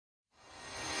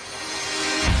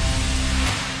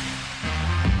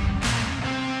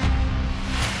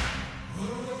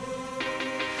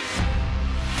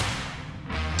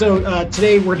So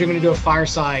today we're going to do a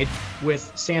fireside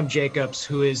with Sam Jacobs,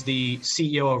 who is the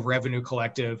CEO of Revenue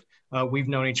Collective. We've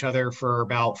known each other for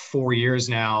about 4 years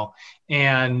now.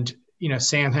 And,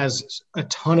 Sam has a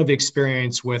ton of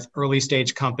experience with early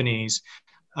stage companies,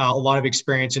 a lot of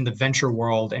experience in the venture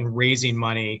world and raising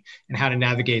money and how to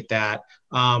navigate that.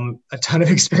 A ton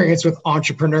of experience with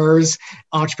entrepreneurs,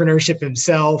 entrepreneurship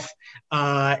himself.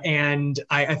 And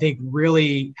I think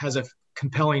really has a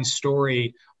compelling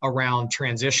story around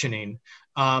transitioning.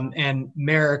 And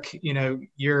Merrick,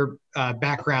 your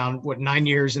background, 9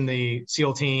 years in the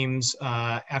SEAL teams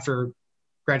after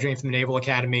graduating from the Naval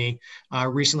Academy,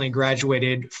 recently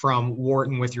graduated from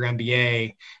Wharton with your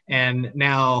MBA, and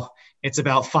now it's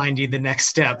about finding the next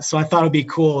step. So I thought it'd be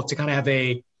cool to kind of have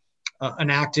an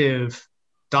active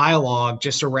dialogue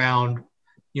just around,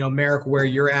 Merrick, where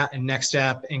you're at and next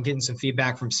step, and getting some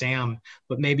feedback from Sam.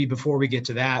 But maybe before we get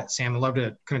to that, Sam, I'd love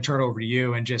to kind of turn it over to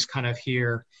you and just kind of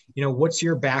hear, what's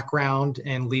your background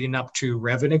and leading up to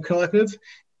Revenue Collective?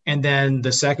 And then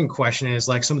the second question is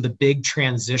like some of the big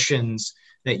transitions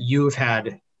that you've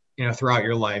had, throughout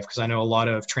your life, because I know a lot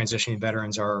of transitioning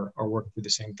veterans are working through the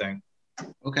same thing.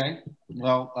 Okay.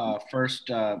 Well, first,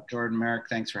 Jordan, Merrick,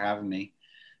 thanks for having me.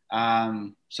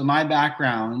 So my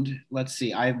background, let's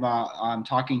see, I'm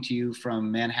talking to you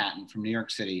from Manhattan, from New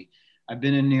York City. I've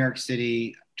been in New York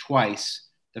City twice.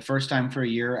 The first time for a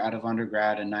year out of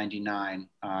undergrad in '99.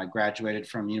 I graduated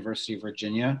from University of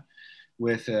Virginia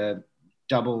with a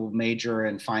double major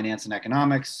in finance and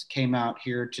economics, came out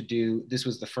here this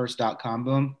was the first dot-com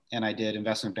boom, and I did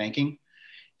investment banking,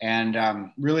 and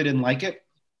really didn't like it.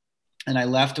 And I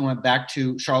left and went back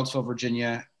to Charlottesville,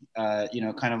 Virginia,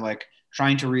 kind of like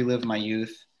trying to relive my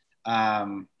youth.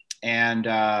 I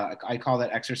call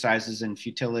that exercises in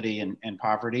futility and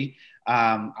poverty.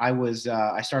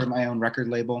 I started my own record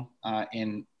label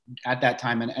at that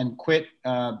time and quit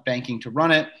banking to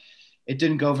run it. It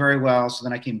didn't go very well. So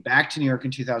then I came back to New York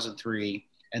in 2003.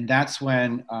 And that's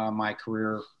when my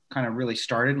career kind of really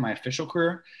started, my official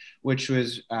career, which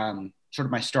was sort of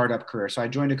my startup career. So I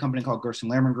joined a company called Gerson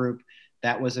Lehrman Group.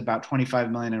 That was about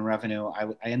 25 million in revenue.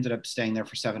 I ended up staying there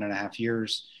for 7.5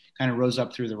 years, kind of rose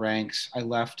up through the ranks. I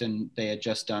left and they had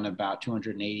just done about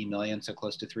 280 million, so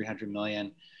close to 300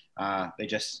 million.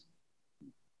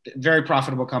 Very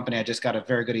profitable company. I just got a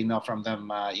very good email from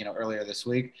them, earlier this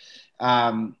week.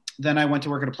 Then I went to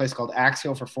work at a place called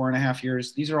Axial for 4.5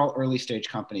 years. These are all early stage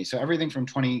companies. So everything from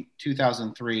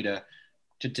 2003 to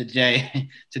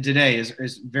today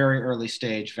is very early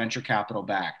stage, venture capital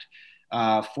backed.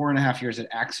 4.5 years at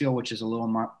Axial, which is a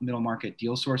little middle market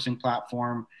deal sourcing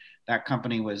platform. That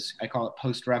company was, I call it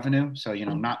post revenue. So,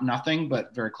 not nothing,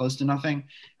 but very close to nothing.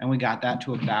 And we got that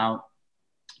to about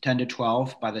 10 to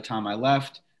 12 by the time I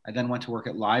left. I then went to work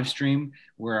at Livestream,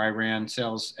 where I ran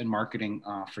sales and marketing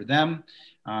for them.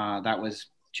 That was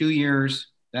 2 years.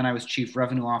 Then I was chief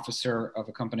revenue officer of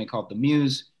a company called The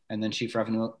Muse, and then chief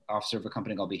revenue officer of a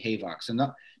company called Behavox. And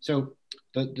so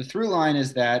the through line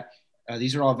is that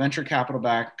these are all venture capital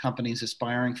backed companies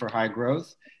aspiring for high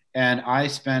growth. And I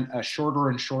spent a shorter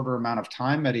and shorter amount of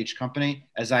time at each company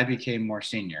as I became more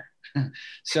senior.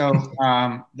 So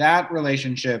that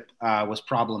relationship was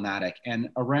problematic. And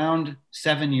around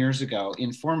 7 years ago,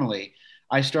 informally,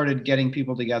 I started getting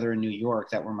people together in New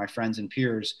York that were my friends and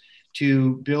peers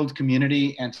to build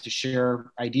community and to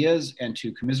share ideas and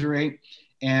to commiserate.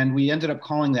 And we ended up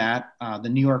calling that the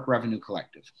New York Revenue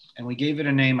Collective. And we gave it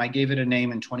a name. I gave it a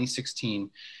name in 2016.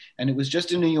 And it was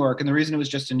just in New York. And the reason it was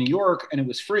just in New York and it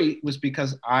was free was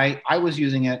because I was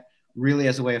using it really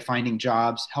as a way of finding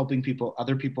jobs, helping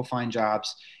other people find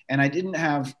jobs. And I didn't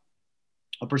have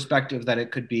a perspective that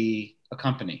it could be a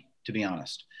company, to be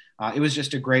honest. It was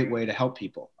just a great way to help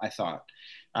people, I thought.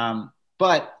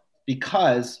 But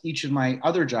because each of my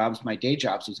other jobs, my day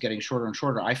jobs, was getting shorter and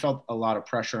shorter, I felt a lot of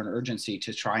pressure and urgency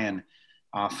to try and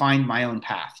find my own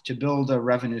path, to build a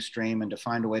revenue stream and to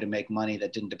find a way to make money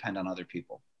that didn't depend on other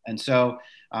people. And so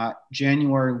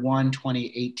January 1,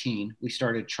 2018, we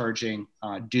started charging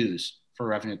dues for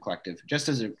Revenue Collective, just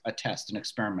as a test, an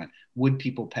experiment. Would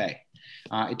people pay?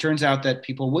 It turns out that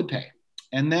people would pay.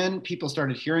 And then people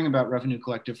started hearing about Revenue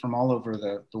Collective from all over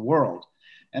the world.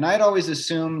 And I'd always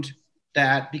assumed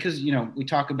that because, we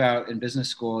talk about in business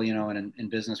school, and in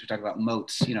business, we talk about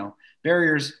moats,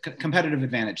 barriers, competitive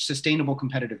advantage, sustainable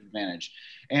competitive advantage.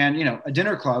 And, a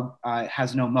dinner club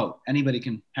has no moat. Anybody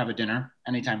can have a dinner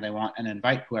anytime they want and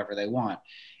invite whoever they want.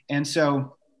 And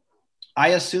so I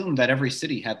assumed that every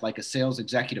city had like a sales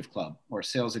executive club or a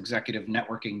sales executive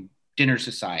networking dinner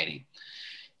society.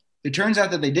 It turns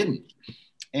out that they didn't.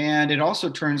 And it also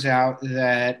turns out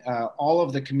that all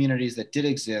of the communities that did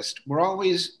exist were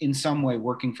always in some way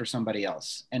working for somebody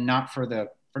else, and not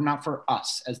for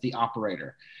us as the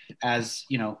operator. As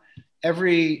you know,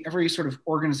 every sort of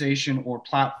organization or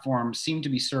platform seemed to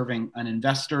be serving an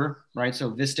investor, right? So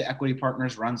Vista Equity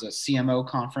Partners runs a CMO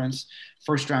conference.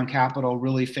 First Round Capital,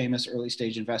 really famous early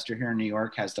stage investor here in New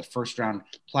York, has the First Round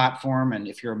platform. And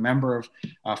if you're a member of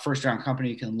First Round Company,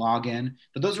 you can log in.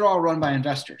 But those are all run by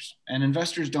investors, and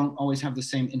investors don't always have the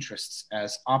same interests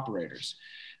as operators.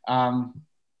 So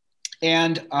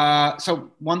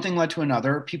one thing led to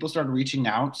another. People started reaching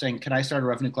out saying, "Can I start a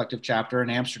Revenue Collective chapter in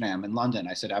Amsterdam, in London?"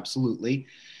 I said, "Absolutely."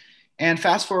 And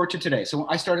fast forward to today. So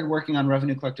I started working on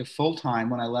Revenue Collective full time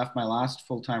when I left my last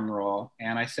full time role.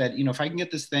 And I said, if I can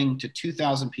get this thing to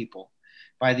 2,000 people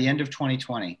by the end of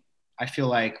 2020, I feel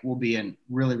like we'll be in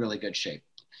really, really good shape.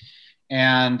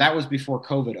 And that was before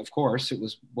COVID, of course. It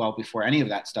was well before any of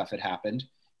that stuff had happened.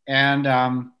 And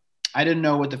I didn't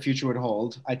know what the future would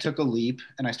hold. I took a leap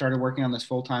and I started working on this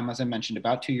full time, as I mentioned,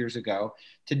 about 2 years ago.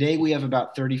 Today, we have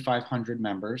about 3,500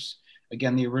 members.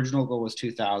 Again, the original goal was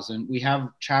 2,000. We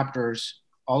have chapters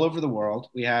all over the world.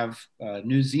 We have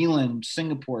New Zealand,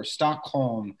 Singapore,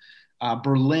 Stockholm,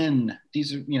 Berlin.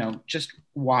 These are, just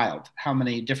wild how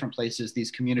many different places these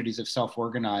communities have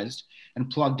self-organized and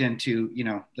plugged into,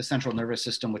 the central nervous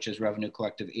system, which is Revenue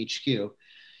Collective HQ.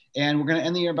 And we're going to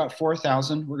end the year about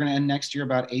 4,000. We're going to end next year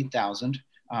about 8,000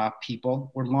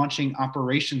 people. We're launching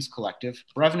Operations Collective.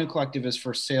 Revenue Collective is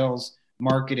for sales,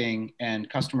 marketing, and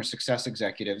customer success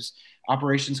executives.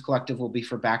 Operations Collective will be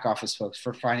for back office folks,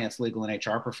 for finance, legal, and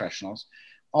HR professionals.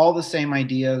 All the same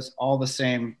ideas, all the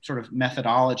same sort of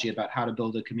methodology about how to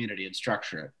build a community and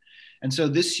structure it. And so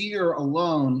this year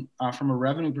alone, from a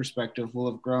revenue perspective, will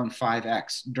have grown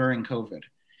 5x during COVID.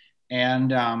 And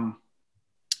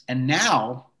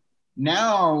now,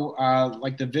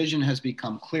 like the vision has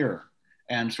become clearer,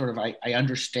 and sort of I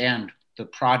understand the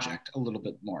project a little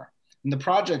bit more. And the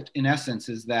project, in essence,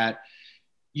 is that,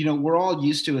 we're all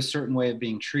used to a certain way of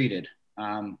being treated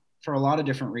for a lot of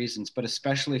different reasons, but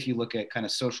especially if you look at kind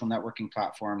of social networking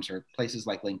platforms or places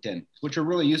like LinkedIn, which are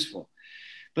really useful.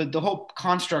 But the whole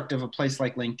construct of a place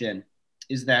like LinkedIn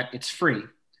is that it's free.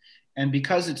 And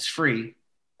because it's free,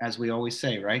 as we always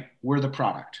say, right, we're the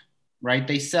product, right?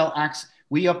 They sell access.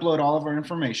 We upload all of our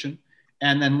information,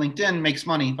 and then LinkedIn makes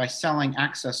money by selling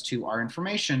access to our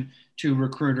information to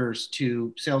recruiters,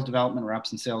 to sales development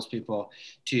reps and salespeople,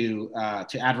 to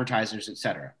advertisers, et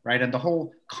cetera, right? And the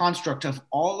whole construct of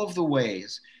all of the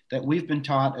ways that we've been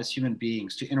taught as human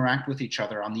beings to interact with each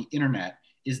other on the internet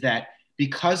is that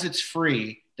because it's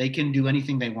free, they can do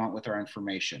anything they want with our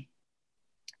information.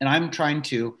 And I'm trying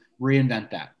to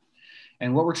reinvent that.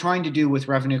 And what we're trying to do with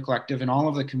Revenue Collective and all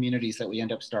of the communities that we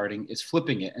end up starting is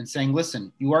flipping it and saying,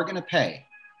 listen, you are going to pay.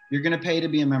 You're going to pay to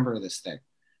be a member of this thing.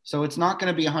 So it's not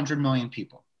going to be 100 million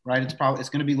people, right? It's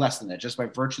going to be less than that, just by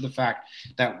virtue of the fact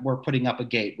that we're putting up a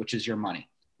gate, which is your money.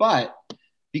 But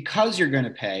because you're going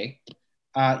to pay,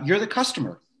 you're the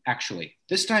customer, actually.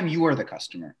 This time you are the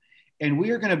customer. And we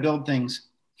are going to build things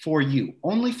for you,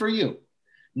 only for you.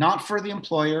 Not for the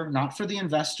employer, not for the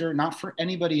investor, not for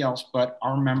anybody else, but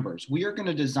our members. We are going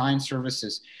to design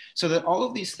services so that all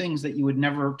of these things that you would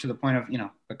never, to the point of,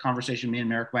 the conversation me and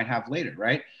Merrick might have later,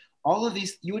 right? All of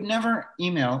these, you would never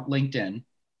email LinkedIn.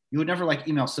 You would never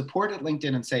email support at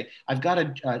LinkedIn and say, I've got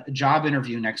a job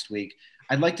interview next week.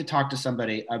 I'd like to talk to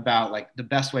somebody about the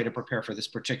best way to prepare for this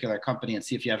particular company and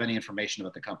see if you have any information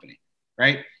about the company,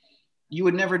 right? You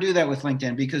would never do that with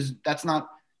LinkedIn because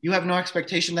you have no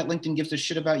expectation that LinkedIn gives a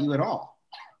shit about you at all,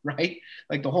 right?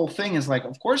 The whole thing is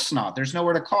of course not. There's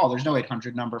nowhere to call. There's no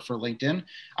 800 number for LinkedIn.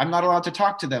 I'm not allowed to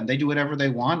talk to them. They do whatever they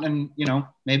want, and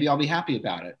maybe I'll be happy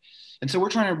about it. And so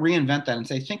we're trying to reinvent that and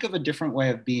say, think of a different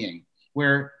way of being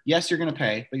where, yes, you're going to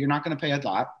pay, but you're not going to pay a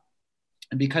lot.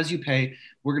 And because you pay,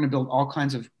 we're going to build all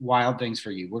kinds of wild things for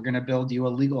you. We're going to build you a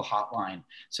legal hotline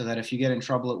so that if you get in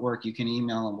trouble at work, you can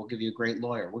email and we'll give you a great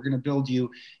lawyer. We're going to build you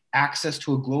access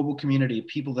to a global community of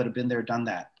people that have been there, done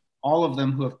that. All of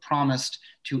them who have promised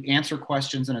to answer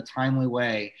questions in a timely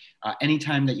way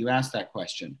anytime that you ask that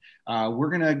question. We're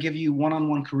going to give you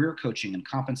one-on-one career coaching and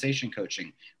compensation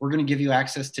coaching. We're going to give you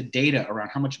access to data around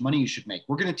how much money you should make.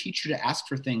 We're going to teach you to ask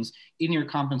for things in your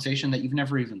compensation that you've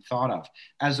never even thought of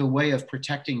as a way of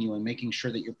protecting you and making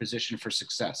sure that you're positioned for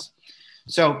success.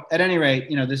 So at any rate,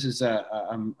 this is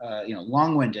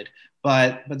long-winded,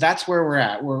 but that's where we're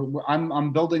at.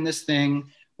 I'm building this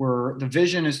thing. The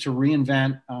vision is to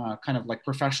reinvent kind of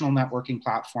professional networking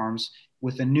platforms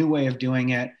with a new way of doing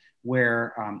it,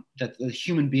 where that the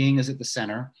human being is at the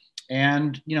center,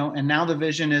 And, and now the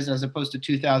vision is, as opposed to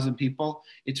 2,000 people,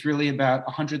 it's really about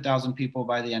 100,000 people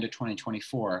by the end of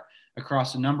 2024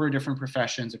 across a number of different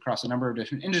professions, across a number of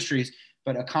different industries,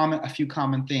 but a few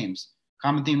common themes.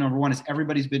 Common theme number one is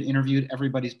everybody's been interviewed,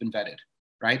 everybody's been vetted,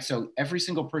 right? So every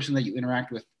single person that you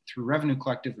interact with through Revenue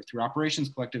Collective or through Operations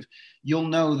Collective, you'll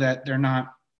know that they're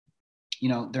not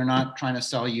trying to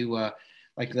sell you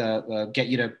get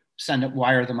you to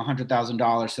wire them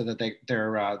 $100,000 so that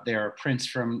they're a prince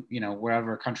from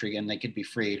wherever country and they could be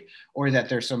freed, or that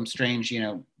there's some strange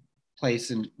place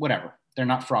and whatever. They're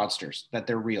not fraudsters. That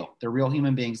they're real. They're real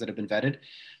human beings that have been vetted.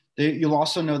 You'll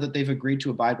also know that they've agreed to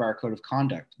abide by our code of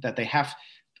conduct. That they have.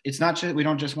 It's not just, we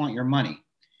don't just want your money.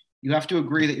 You have to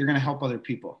agree that you're going to help other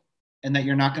people, and that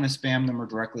you're not going to spam them or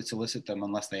directly solicit them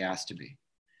unless they ask to be.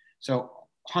 So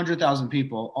 100,000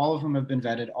 people, all of whom have been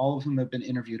vetted, all of whom have been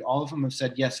interviewed, all of whom have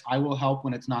said, yes, I will help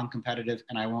when it's non-competitive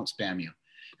and I won't spam you.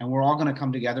 And we're all going to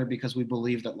come together because we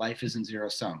believe that life isn't zero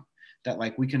sum,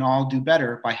 that we can all do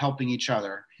better by helping each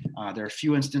other. There are a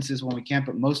few instances when we can't,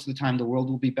 but most of the time the world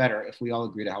will be better if we all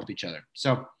agree to help each other.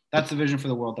 So that's the vision for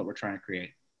the world that we're trying to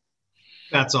create.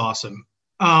 That's awesome.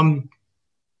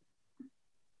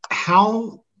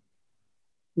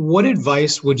 What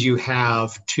advice would you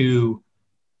have to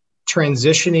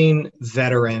transitioning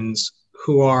veterans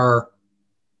who are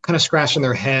kind of scratching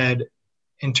their head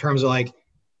in terms of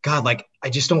God, I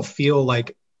just don't feel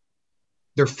like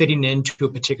they're fitting into a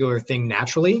particular thing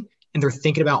naturally, and they're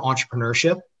thinking about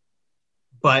entrepreneurship,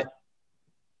 but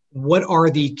what are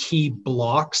the key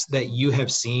blocks that you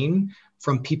have seen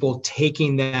from people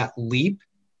taking that leap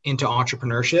into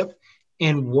entrepreneurship?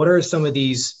 And what are some of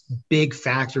these big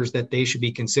factors that they should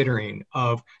be considering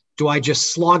of, do I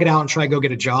just slog it out and try to go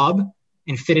get a job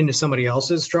and fit into somebody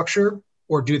else's structure,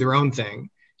 or do their own thing?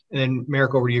 And then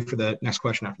Merrick, over to you for the next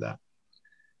question after that.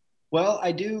 Well,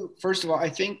 I do. First of all, I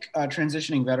think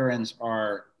transitioning veterans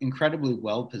are incredibly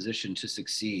well positioned to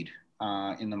succeed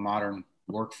in the modern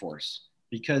workforce,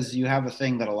 because you have a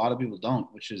thing that a lot of people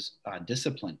don't, which is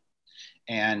discipline.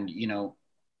 And, you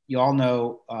all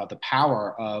know the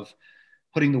power of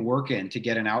putting the work in to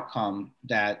get an outcome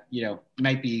that,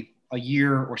 might be a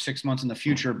year or 6 months in the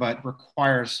future, but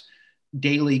requires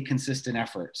daily consistent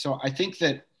effort. So I think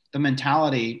that the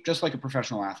mentality, just like a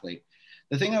professional athlete,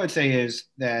 the thing I would say is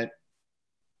that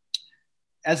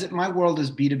my world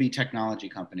is B2B technology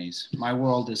companies. My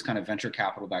world is kind of venture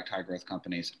capital backed high growth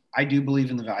companies. I do believe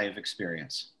in the value of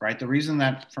experience, right? The reason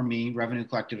that for me, Revenue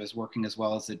Collective is working as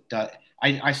well as it does.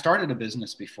 I started a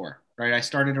business before, right? I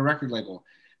started a record label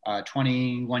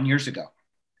 21 years ago,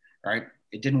 right?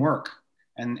 It didn't work.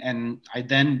 And I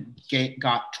then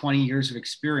got 20 years of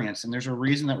experience. And there's a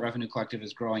reason that Revenue Collective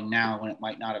is growing now when it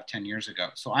might not have 10 years ago.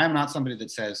 So I am not somebody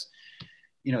that says,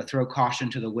 throw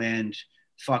caution to the wind,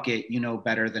 fuck it,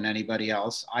 better than anybody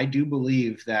else. I do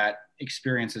believe that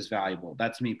experience is valuable.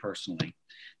 That's me personally.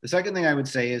 The second thing I would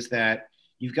say is that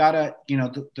you've got to,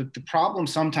 the problem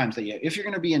sometimes that if you're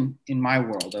going to be in my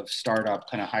world of startup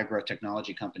kind of high growth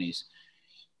technology companies,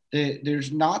 it's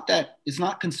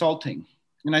not consulting.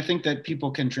 And I think that people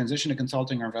can transition to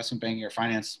consulting or investment banking or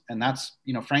finance. And that's,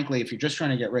 frankly, if you're just trying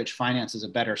to get rich, finance is a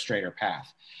better, straighter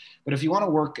path. But if you want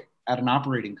to work at an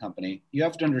operating company, you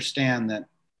have to understand that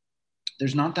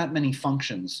there's not that many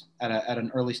functions at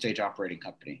an early stage operating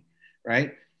company,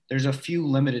 right? There's a few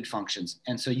limited functions.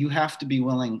 And so you have to be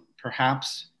willing,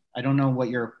 perhaps, I don't know what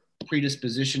your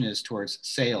predisposition is towards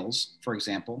sales, for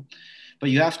example, but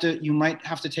you might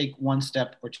have to take one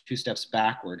step or two steps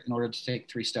backward in order to take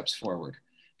 3 steps forward.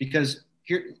 Because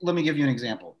here, let me give you an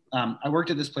example. I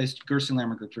worked at this place, Gerson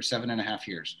Lambert Group, for 7.5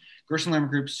 years. Gerson Lambert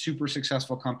Group, super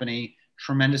successful company,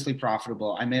 tremendously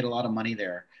profitable. I made a lot of money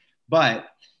there, but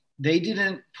they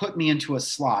didn't put me into a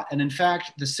slot. And in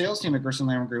fact, the sales team at Gerson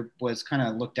Lambert Group was kind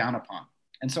of looked down upon.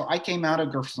 And so I came out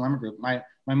of Gerson Lambert Group. My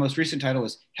most recent title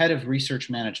was Head of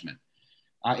Research Management.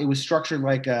 It was structured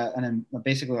like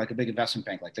basically like a big investment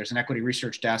bank. Like there's an equity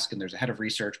research desk and there's a head of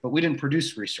research, but we didn't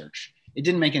produce research. It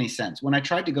didn't make any sense. When I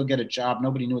tried to go get a job,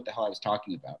 nobody knew what the hell I was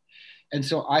talking about. And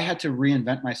so I had to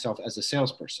reinvent myself as a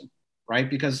salesperson, right?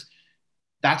 Because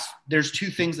there's 2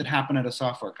 things that happen at a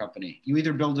software company. You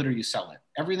either build it or you sell it.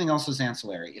 Everything else is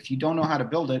ancillary. If you don't know how to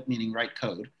build it, meaning write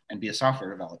code and be a software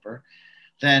developer,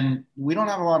 then we don't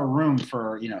have a lot of room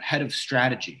for, head of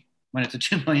strategy when it's a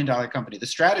 $2 million company. The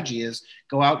strategy is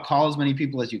go out, call as many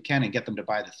people as you can and get them to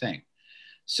buy the thing.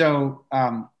 So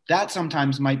that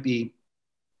sometimes might be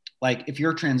like if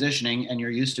you're transitioning and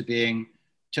you're used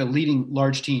to leading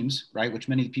large teams, right, which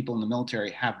many people in the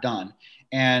military have done,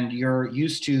 and you're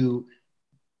used to,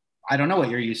 I don't know what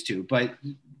you're used to, but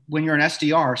when you're an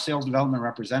SDR, sales development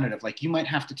representative, like you might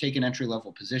have to take an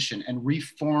entry-level position and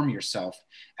reform yourself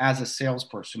as a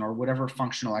salesperson or whatever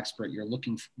functional expert you're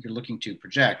looking to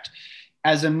project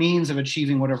as a means of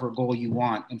achieving whatever goal you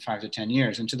want in 5 to 10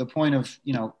 years. And to the point of,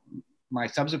 my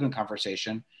subsequent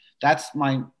conversation, that's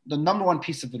the number one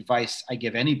piece of advice I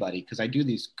give anybody, because I do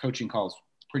these coaching calls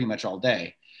pretty much all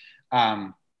day.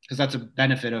 Because that's a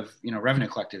benefit of, Revenue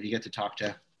Collective. You get to talk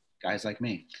to guys like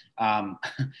me.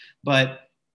 But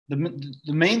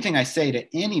the main thing I say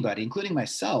to anybody, including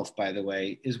myself, by the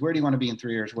way, is where do you want to be in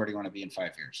 3 years? Where do you want to be in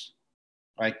 5 years?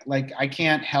 Like I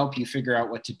can't help you figure out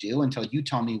what to do until you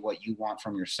tell me what you want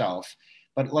from yourself.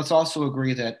 But let's also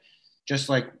agree that just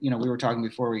like, we were talking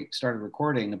before we started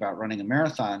recording about running a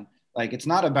marathon, like it's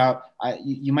not about,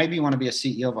 you might want to be a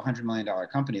CEO of a $100 million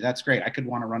company. That's great. I could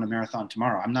want to run a marathon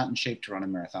tomorrow. I'm not in shape to run a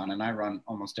marathon, and I run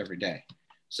almost every day.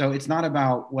 So it's not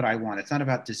about what I want. It's not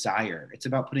about desire. It's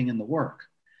about putting in the work.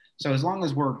 So as long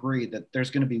as we're agreed that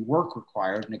there's going to be work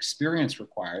required and experience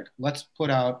required, let's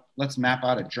map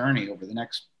out a journey over the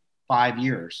next 5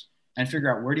 years and figure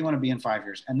out where do you want to be in 5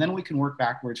 years. And then we can work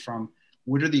backwards from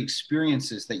what are the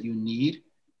experiences that you need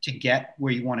to get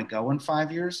where you want to go in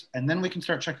 5 years. And then we can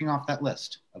start checking off that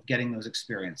list of getting those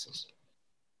experiences.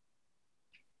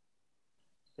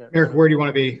 Eric, where do you want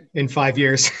to be in 5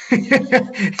 years?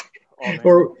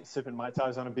 Or sipping Mai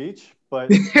Tais on a beach, but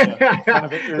kind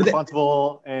of an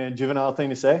irresponsible and juvenile thing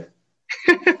to say.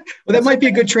 Well, that might be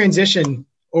a good transition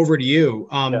over to you.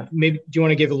 Maybe do you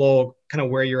want to give a little kind of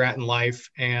where you're at in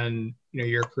life and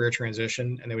your career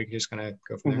transition, and then we can just kind of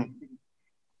go from there.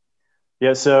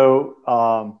 Yeah.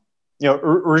 So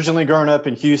originally growing up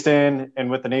in Houston and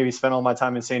with the Navy, spent all my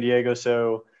time in San Diego.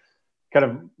 So kind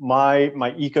of my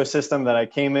ecosystem that I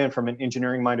came in from an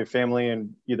engineering minded family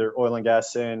and either oil and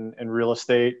gas and real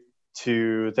estate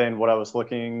to then what I was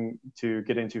looking to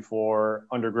get into for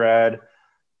undergrad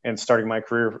and starting my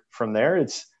career from there.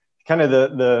 It's kind of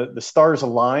the stars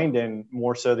aligned, and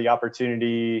more so the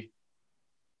opportunity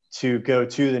to go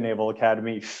to the Naval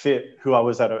Academy fit who I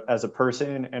was as a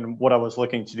person and what I was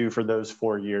looking to do for those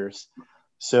 4 years.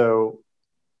 So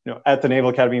at the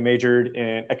Naval Academy, majored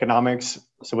in economics.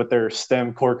 So with their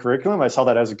STEM core curriculum, I saw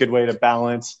that as a good way to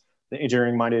balance the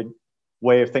engineering-minded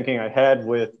way of thinking I had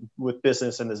with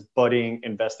business and this budding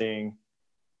investing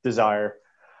desire.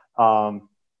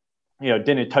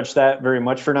 Didn't touch that very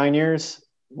much for 9 years,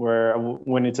 where I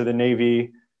went into the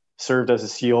Navy, served as a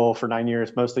SEAL for 9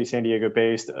 years, mostly San Diego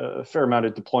based, a fair amount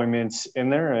of deployments in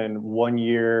there, and 1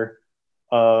 year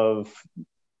of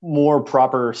more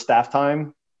proper staff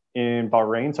time in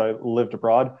Bahrain. So I lived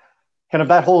abroad. Kind of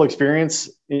that whole experience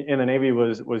in the Navy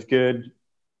was good,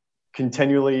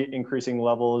 continually increasing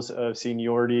levels of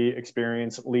seniority,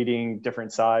 experience, leading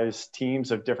different size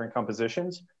teams of different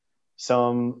compositions,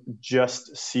 some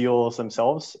just SEALs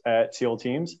themselves at SEAL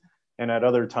teams, and at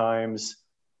other times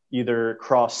either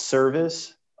cross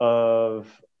service of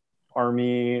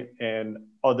Army and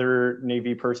other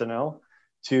Navy personnel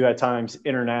to at times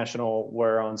international,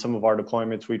 where on some of our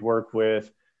deployments we'd work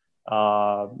with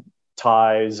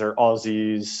Thais or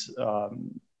Aussies,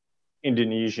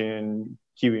 Indonesian,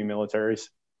 Kiwi militaries.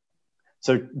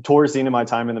 So towards the end of my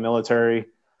time in the military,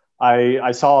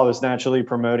 I saw I was naturally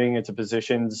promoting into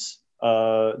positions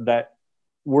that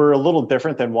were a little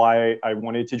different than why I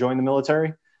wanted to join the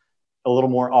military. A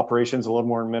little more operations, a little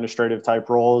more administrative type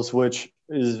roles, which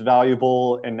is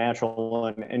valuable and natural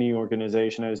in any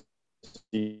organization as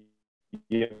you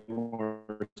get more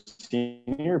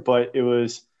senior, but it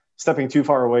was stepping too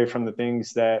far away from the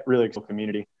things that really excel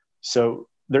community. So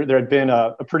there had been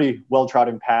a pretty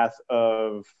well-trodden path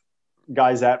of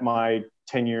guys at my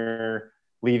tenure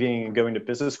leaving and going to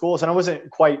business schools. And I wasn't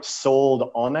quite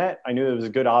sold on that. I knew it was a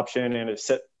good option and it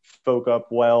set folk up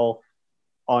well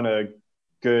on a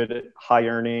good,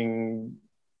 high-earning,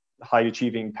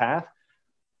 high-achieving path.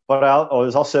 But I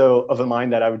was also of a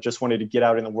mind that I just wanted to get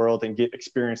out in the world and get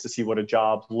experience to see what a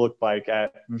job looked like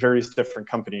at various different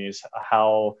companies,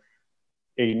 how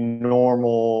a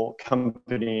normal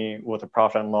company with a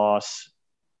profit and loss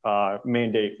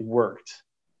mandate worked.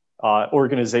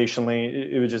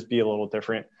 Organizationally, it would just be a little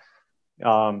different.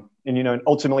 And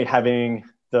ultimately having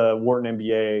the Wharton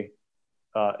MBA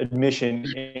admission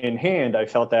in hand, I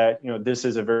felt that, this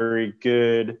is a very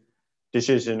good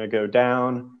decision to go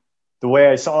down. The way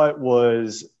I saw it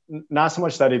was not so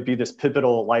much that it'd be this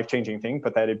pivotal life-changing thing,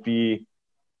 but that it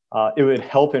would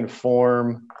help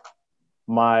inform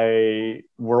my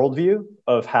worldview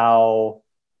of how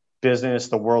business,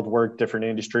 the world worked, different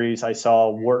industries. I saw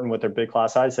Wharton with their big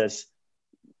class size as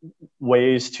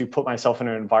ways to put myself in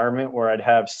an environment where I'd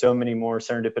have so many more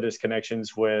serendipitous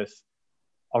connections with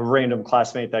a random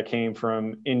classmate that came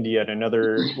from India and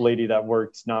another lady that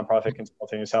worked nonprofit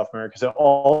consulting in South America. So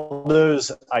all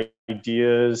those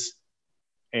ideas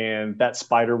and that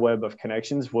spider web of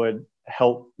connections would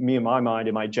help me in my mind,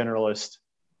 in my generalist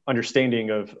understanding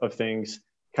of things,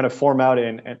 kind of form out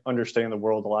and understand the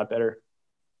world a lot better.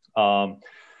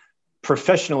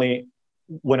 Professionally,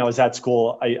 when I was at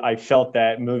school, I felt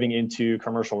that moving into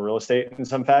commercial real estate in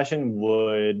some fashion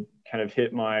would kind of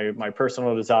hit my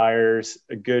personal desires,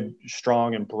 a good,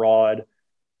 strong, and broad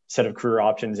set of career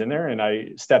options in there. And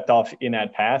I stepped off in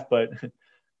that path, but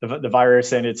the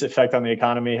virus and its effect on the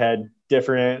economy had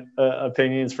different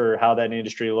opinions for how that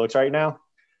industry looks right now.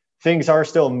 Things are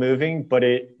still moving, but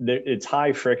it's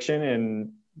high friction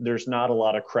and there's not a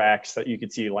lot of cracks that you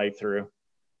could see light through.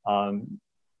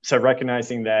 So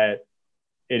recognizing that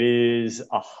it is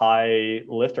a high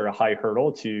lift or a high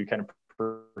hurdle to kind of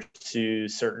pursue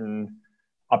certain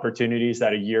opportunities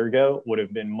that a year ago would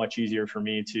have been much easier for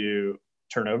me to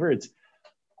turn over.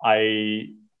 I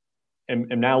am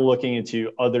now looking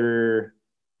into other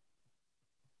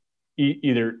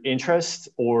either interests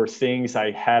or things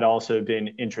I had also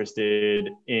been interested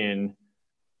in.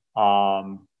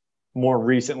 More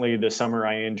recently this summer,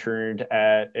 I interned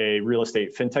at a real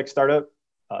estate fintech startup,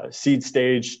 seed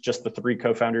stage, just the 3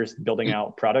 co-founders building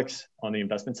out products on the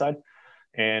investment side,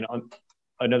 and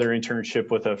another internship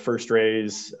with a first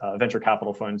raise venture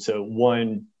capital fund. So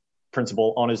one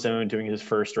principal on his own doing his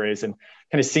first raise and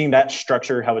kind of seeing that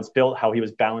structure, how it's built, how he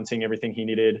was balancing everything he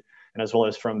needed. And as well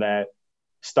as from that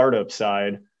startup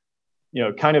side,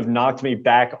 kind of knocked me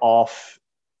back off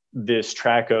this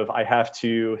track of I have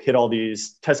to hit all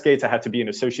these test gates. I have to be an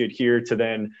associate here to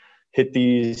then hit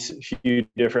these few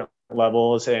different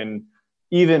levels. And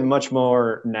even much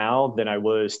more now than I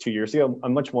was 2 years ago,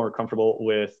 I'm much more comfortable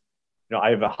with, I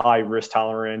have a high risk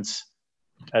tolerance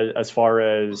as far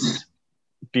as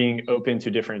being open to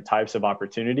different types of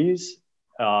opportunities.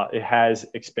 It has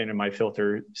expanded my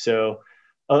filter. So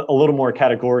a little more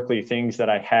categorically, things that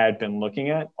I had been looking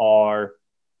at are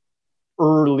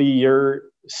earlier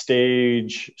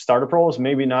stage startup roles,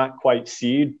 maybe not quite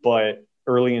seed, but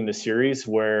early in the series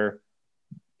where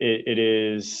it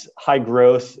is high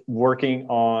growth, working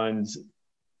on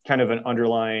kind of an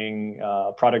underlying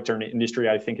product or an industry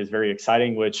I think is very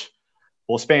exciting, which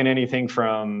will span anything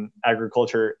from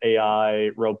agriculture, AI,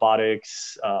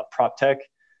 robotics, prop tech,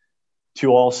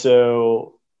 to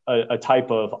also a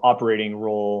type of operating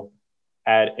role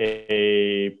at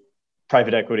a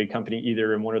private equity company,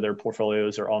 either in one of their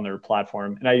portfolios or on their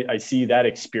platform. And I see that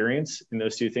experience in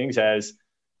those two things as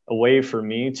a way for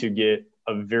me to get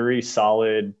a very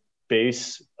solid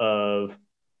base of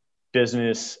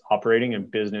business operating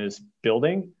and business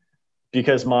building,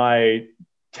 because my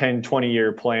 10,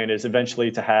 20-year plan is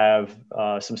eventually to have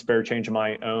some spare change of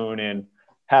my own and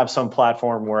have some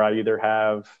platform where I either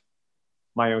have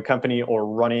my own company or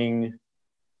running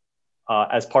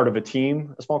as part of a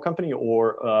team, a small company,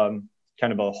 or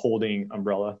kind of a holding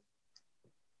umbrella.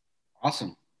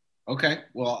 Awesome. Okay.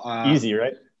 Well, easy,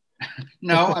 right?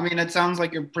 No, I mean, it sounds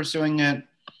like you're pursuing it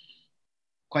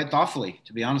quite thoughtfully,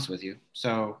 to be honest with you.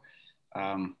 So,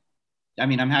 I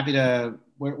mean, I'm happy to,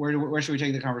 where should we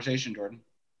take the conversation, Jordan?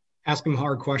 Ask him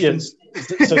hard questions.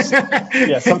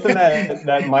 Yeah, something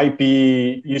that might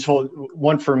be useful,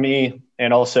 one for me,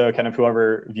 and also kind of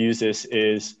whoever views this,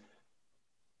 is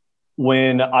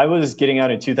when I was getting out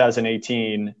in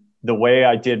 2018, the way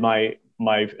I did my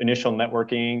initial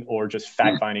networking or just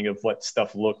fact finding of what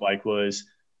stuff looked like was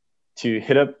to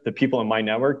hit up the people in my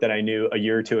network that I knew a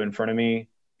year or two in front of me,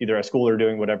 either at school or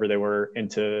doing whatever they were, and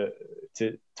to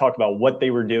talk about what they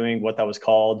were doing, what that was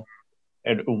called,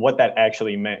 and what that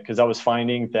actually meant. Because I was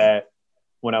finding that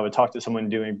when I would talk to someone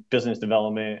doing business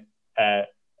development at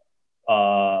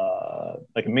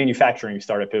like a manufacturing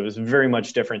startup, it was very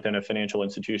much different than a financial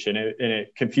institution. And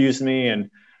it confused me. And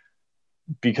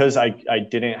because I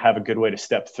didn't have a good way to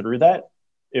step through that,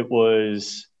 it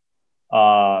was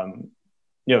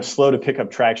slow to pick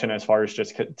up traction as far as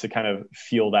just to kind of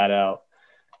feel that out.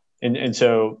 And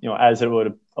so, as it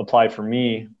would apply for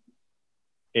me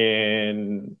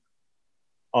on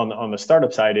the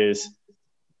startup side, is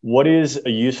what is a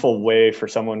useful way for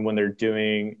someone when they're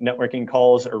doing networking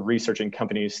calls or researching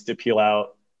companies to peel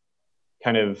out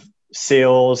kind of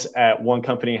sales at one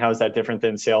company? How is that different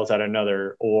than sales at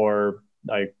another? Or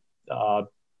like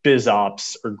biz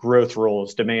ops or growth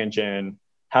roles, demand gen,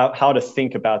 how to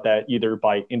think about that either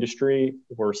by industry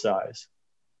or size.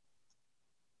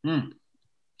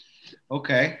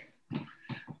 Okay.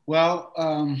 Well,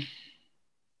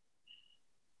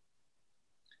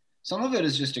 some of it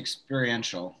is just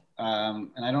experiential.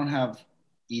 And I don't have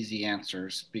easy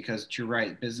answers because you're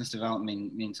right. Business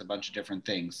development means a bunch of different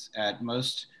things. At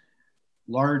most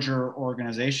larger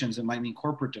organizations, it might mean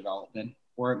corporate development,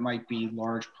 or it might be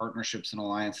large partnerships and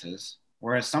alliances.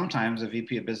 Whereas sometimes a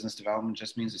VP of business development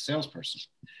just means a salesperson.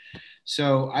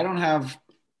 So I don't have,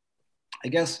 I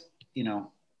guess,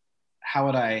 how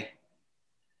would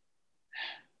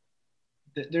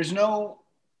there's no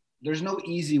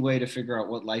easy way to figure out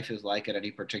what life is like at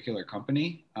any particular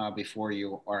company before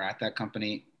you are at that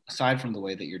company, aside from the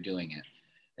way that you're doing it.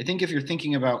 I think if you're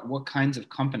thinking about what kinds of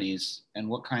companies and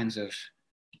what kinds of,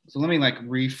 so let me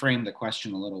reframe the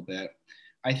question a little bit.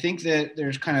 I think that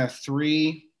there's kind of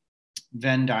three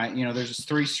there's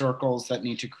three circles that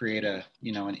need to create an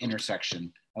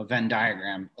intersection, a Venn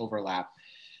diagram overlap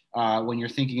when you're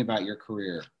thinking about your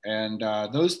career. And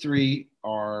those three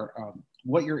are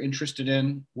what you're interested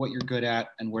in, what you're good at,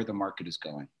 and where the market is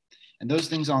going. And those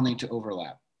things all need to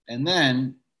overlap. And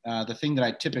then the thing that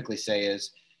I typically say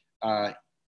is,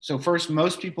 so first,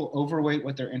 most people overweight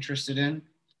what they're interested in,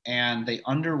 and they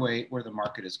underweight where the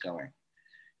market is going.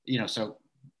 So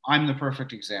I'm the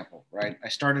perfect example, right? I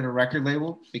started a record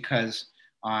label because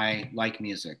I like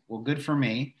music. Well, good for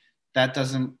me. I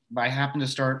happened to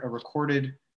start a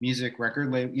recorded music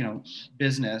record label,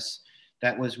 business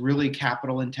that was really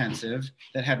capital intensive,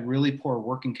 that had really poor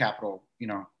working capital,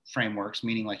 frameworks,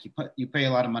 meaning you pay a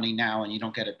lot of money now and you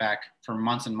don't get it back for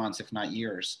months and months, if not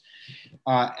years.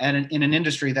 And in an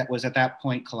industry that was at that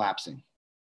point collapsing.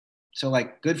 So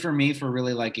good for me for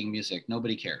really liking music.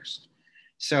 Nobody cares.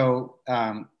 So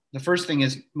the first thing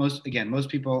is most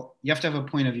people, you have to have a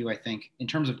point of view, I think, in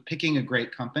terms of picking a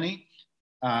great company,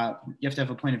 you have to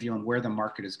have a point of view on where the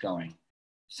market is going.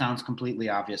 Sounds completely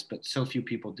obvious, but so few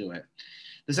people do it.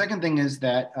 The second thing is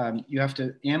that you have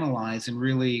to analyze and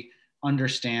really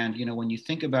understand, when you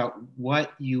think about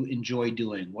what you enjoy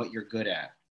doing, what you're good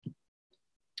at.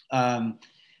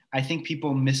 I think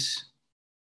people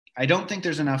I don't think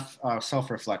there's enough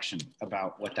self-reflection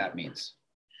about what that means.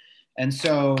 And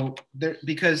so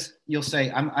because you'll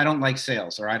say, I don't like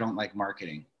sales or I don't like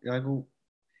marketing. You're like, well,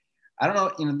 I don't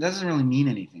know, that doesn't really mean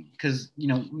anything because,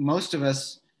 most of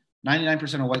us,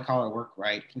 99% of white collar work,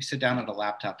 right? We sit down at a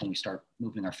laptop and we start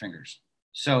moving our fingers.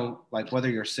 So whether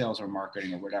you're sales or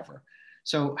marketing or whatever.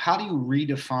 So how do you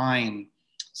redefine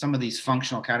some of these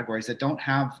functional categories that don't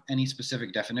have any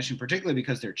specific definition, particularly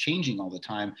because they're changing all the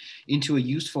time, into a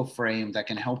useful frame that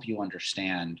can help you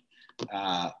understand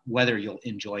whether you'll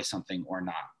enjoy something or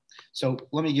not. So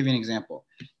let me give you an example.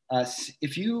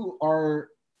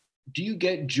 Do you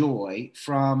get joy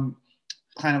from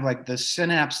kind of the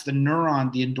synapse, the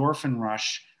neuron, the endorphin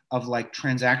rush of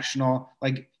transactional,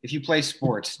 if you play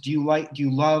sports, do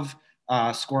you love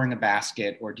scoring a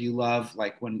basket, or do you love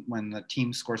when the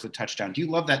team scores a touchdown? Do you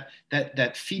love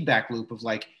that feedback loop of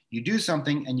you do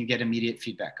something and you get immediate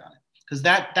feedback on it? Because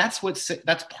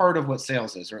that's part of what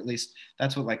sales is, or at least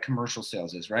that's what commercial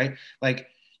sales is, right?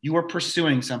 You are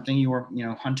pursuing something, you are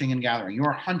hunting and gathering, you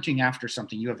are hunting after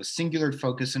something, you have a singular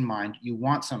focus in mind, you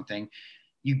want something,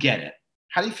 you get it.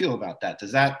 How do you feel about that?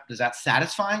 Does that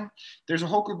satisfying? There's a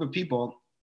whole group of people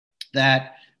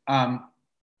that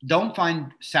don't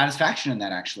find satisfaction in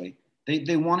that. Actually,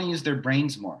 they want to use their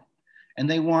brains more, and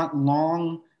they want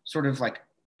long sort of like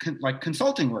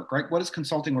consulting work, right? What is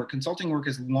consulting work? Consulting work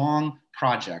is long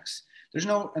projects. There's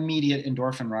no immediate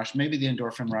endorphin rush. Maybe the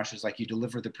endorphin rush is you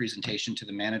deliver the presentation to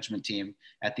the management team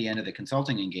at the end of the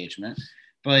consulting engagement,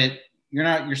 but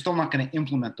you're still not going to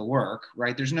implement the work,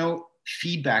 right? There's no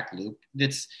feedback loop.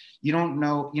 You don't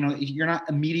know, you're not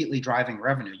immediately driving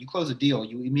revenue. You close a deal,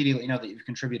 you immediately know that you've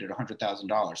contributed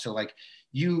 $100,000. So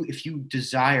if you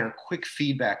desire quick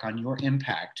feedback on your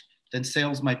impact, then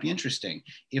sales might be interesting.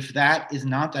 If that is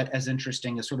not that as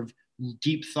interesting as sort of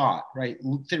deep thought, right?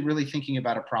 Really thinking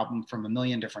about a problem from a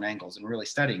million different angles and really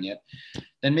studying it,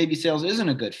 then maybe sales isn't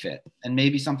a good fit. And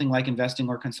maybe something like investing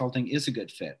or consulting is a good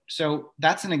fit. So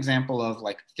that's an example of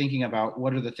thinking about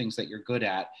what are the things that you're good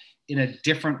at in a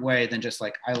different way than just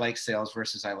I like sales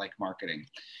versus I like marketing.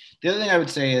 The other thing I would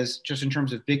say is just in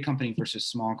terms of big company versus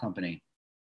small company.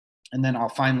 And then I'll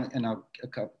finally, and a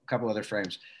couple other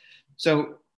frames.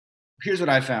 So here's what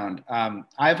I found.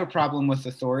 I have a problem with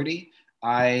authority.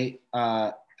 I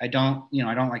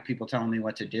don't like people telling me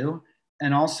what to do.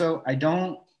 And also I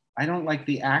don't like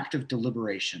the act of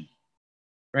deliberation,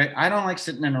 right? I don't like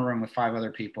sitting in a room with 5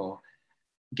 other people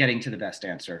getting to the best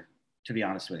answer, to be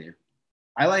honest with you.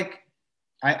 I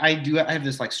have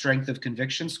this strength of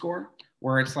conviction score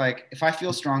where it's if I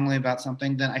feel strongly about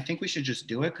something, then I think we should just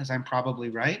do it because I'm probably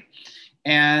right.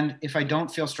 And if I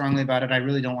don't feel strongly about it, I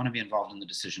really don't want to be involved in the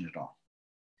decision at all.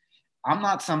 I'm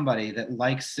not somebody that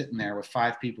likes sitting there with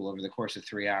 5 people over the course of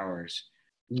 3 hours,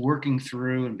 working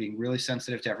through and being really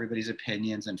sensitive to everybody's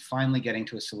opinions and finally getting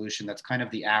to a solution that's kind of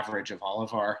the average of all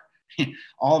of our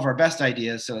all of our best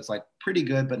ideas. So it's like pretty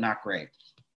good, but not great.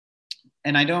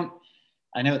 And I know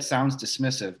it sounds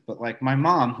dismissive, but like my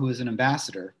mom, who is an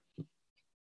ambassador,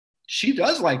 she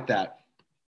does like that.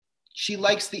 She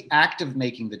likes the act of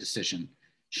making the decision.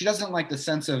 She doesn't like the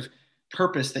sense of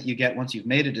purpose that you get once you've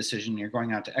made a decision and you're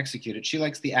going out to execute it. She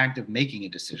likes the act of making a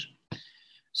decision.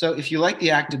 So if you like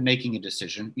the act of making a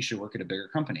decision, you should work at a bigger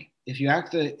company. If you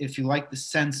like the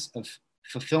sense of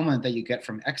fulfillment that you get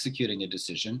from executing a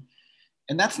decision,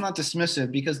 and that's not dismissive,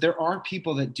 because there are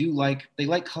people that they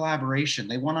like collaboration.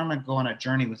 They want to go on a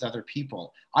journey with other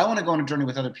people. I want to go on a journey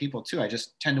with other people too. I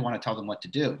just tend to want to tell them what to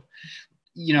do.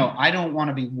 I don't want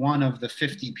to be one of the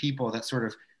 50 people that sort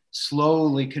of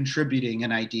slowly contributing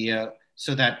an idea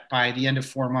so that by the end of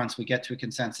 4 months, we get to a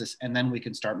consensus and then we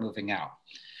can start moving out.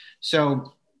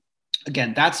 So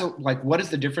again, what is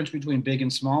the difference between big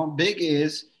and small? Big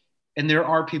is, and there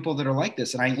are people that are like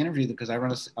this, and I interview them because I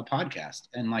run a podcast,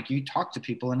 and like you talk to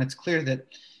people and it's clear that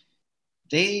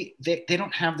they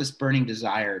don't have this burning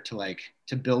desire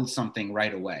to build something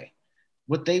right away.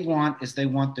 What they want is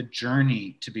the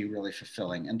journey to be really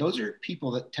fulfilling. And those are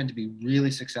people that tend to be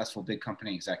really successful big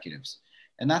company executives.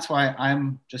 And that's why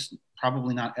I'm just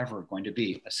probably not ever going to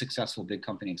be a successful big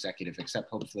company executive, except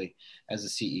hopefully as a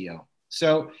CEO.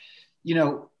 So,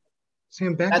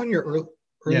 Sam, back on your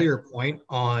earlier point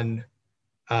on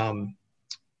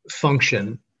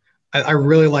function, I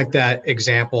really like that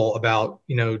example about,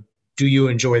 do you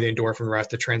enjoy the endorphin rush,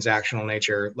 the transactional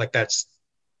nature? Like that's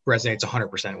resonates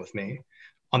 100% with me.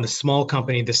 On the small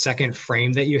company, the second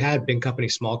frame that you had, big company,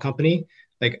 small company,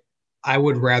 like I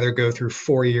would rather go through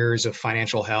 4 years of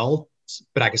financial hell,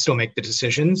 but I can still make the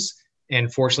decisions.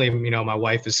 And fortunately, my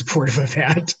wife is supportive of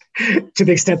that to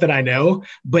the extent that I know.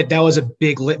 But that was a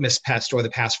big litmus test over the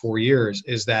past 4 years,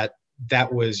 is that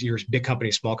was your big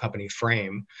company, small company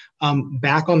frame.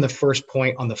 Back on the first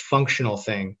point on the functional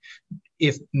thing,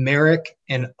 if Merrick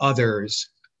and others,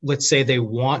 let's say they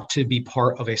want to be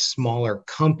part of a smaller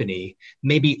company,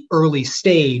 maybe early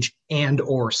stage and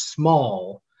or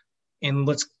small, and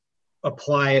let's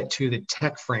apply it to the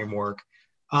tech framework.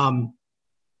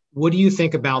 What do you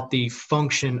think about the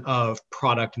function of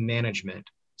product management?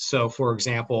 So for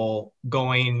example,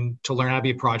 going to learn how to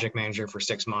be a project manager for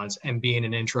 6 months and being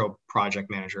an intro project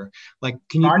manager, like,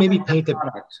 can you maybe paint the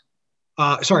product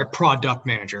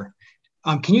manager?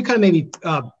 Can you kind of maybe,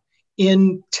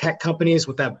 in tech companies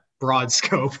with that broad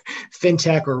scope,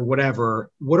 fintech or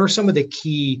whatever, what are some of the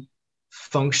key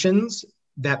functions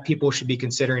that people should be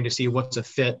considering to see what's a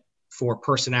fit for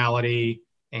personality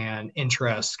and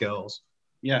interest skills?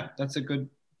 Yeah,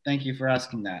 thank you for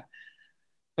asking that.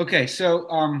 Okay,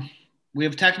 so we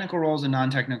have technical roles and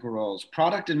non-technical roles.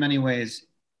 Product in many ways,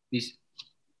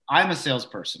 I'm a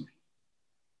salesperson,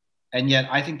 and yet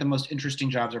I think the most interesting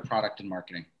jobs are product and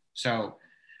marketing. So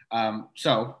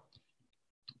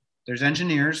there's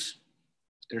engineers,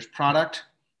 there's product.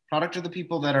 Product are the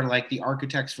people that are like the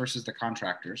architects versus the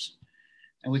contractors.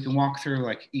 And we can walk through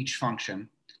like each function.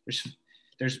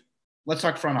 Let's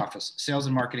talk front office, sales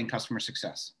and marketing, customer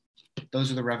success.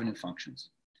 Those are the revenue functions.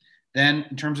 Then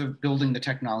in terms of building the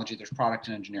technology, there's product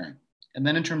and engineering. And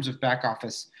then in terms of back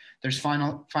office, there's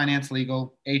finance,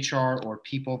 legal, HR, or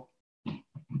people,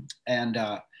 and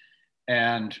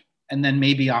then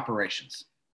maybe operations.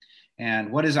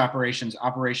 And what is operations?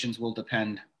 Operations will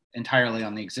depend entirely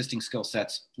on the existing skill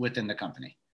sets within the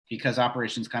company, because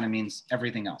operations kind of means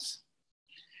everything else.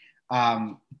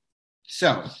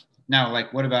 So now,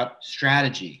 like, what about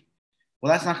strategy?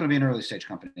 Well, that's not going to be an early stage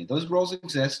company. Those roles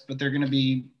exist, but they're going to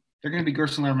be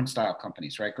Gerson Lehrman style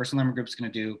companies, right? Gerson Lehrman Group's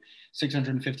going to do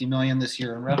 650 million this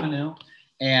year in revenue.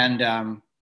 And,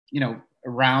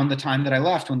 around the time that I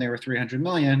left, when they were 300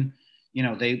 million,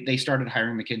 they started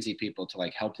hiring McKinsey people to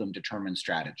like help them determine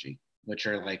strategy, which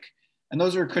are like, and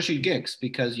those are cushy gigs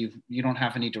because you don't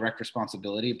have any direct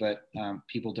responsibility, but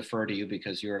people defer to you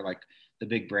because you're like the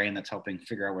big brain that's helping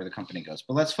figure out where the company goes.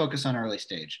 But let's focus on early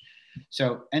stage.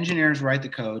 So engineers write the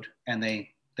code and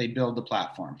they build the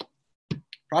platform.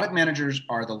 Product managers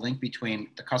are the link between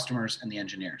the customers and the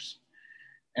engineers.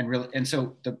 And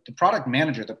so the product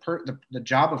manager, the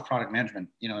job of product management,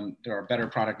 and there are better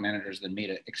product managers than me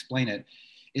to explain it,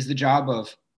 is the job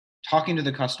of talking to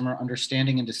the customer,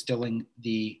 understanding and distilling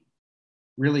the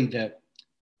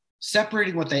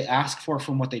separating what they ask for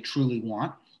from what they truly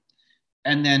want,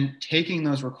 and then taking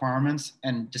those requirements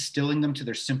and distilling them to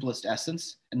their simplest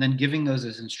essence, and then giving those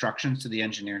as instructions to the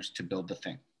engineers to build the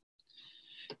thing.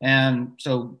 And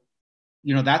so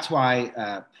that's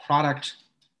why product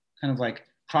kind of like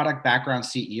product background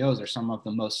CEOs are some of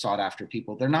the most sought after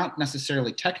people. They're not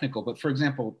necessarily technical, but for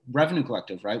example, Revenue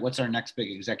Collective, right? What's our next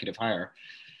big executive hire?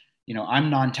 I'm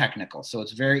non-technical, so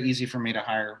it's very easy for me to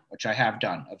hire, which I have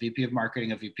done, a VP of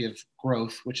marketing, a VP of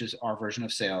growth, which is our version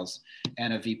of sales,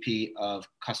 and a VP of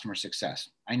customer success.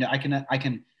 I know I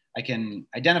can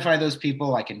identify those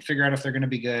people. I can figure out if they're going to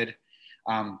be good.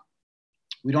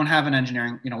 We don't have an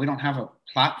engineering, we don't have a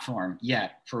platform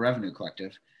yet for Revenue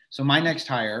Collective. So my next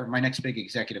big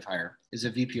executive hire is a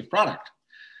VP of product.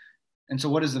 And so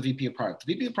what is the VP of product?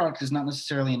 The VP of product is not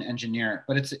necessarily an engineer,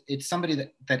 but it's somebody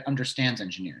that understands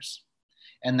engineers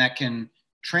and that can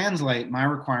translate my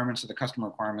requirements or the customer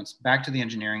requirements back to the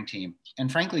engineering team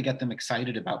and frankly get them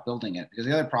excited about building it. Because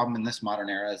the other problem in this modern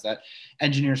era is that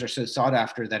engineers are so sought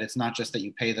after that it's not just that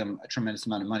you pay them a tremendous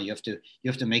amount of money. You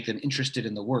have to make them interested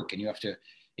in the work, and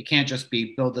it can't just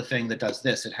be build the thing that does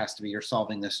this. It has to be you're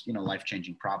solving this,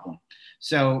 life-changing problem.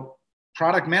 So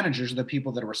product managers are the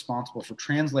people that are responsible for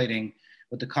translating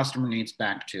what the customer needs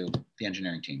back to the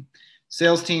engineering team.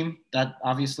 Sales team, that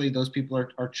obviously those people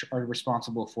are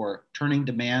responsible for turning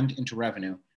demand into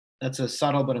revenue. That's a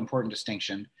subtle but important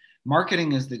distinction.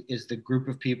 Marketing is the group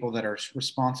of people that are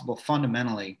responsible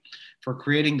fundamentally for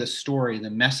creating the story, the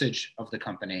message of the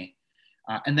company,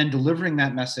 and then delivering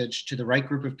that message to the right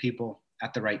group of people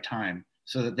at the right time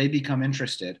so that they become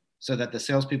interested, so that the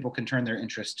salespeople can turn their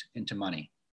interest into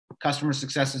money. Customer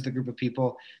success is the group of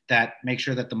people that make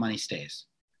sure that the money stays,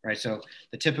 right? So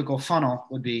the typical funnel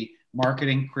would be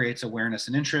marketing creates awareness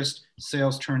and interest,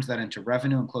 sales turns that into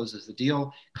revenue and closes the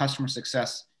deal, customer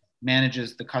success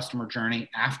manages the customer journey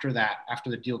after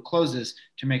the deal closes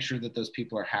to make sure that those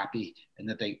people are happy and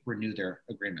that they renew their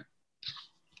agreement.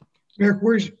 Eric,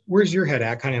 where's your head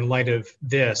at kind of in light of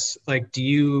this? Like, do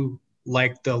you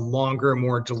like the longer,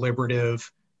 more deliberative,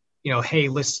 hey,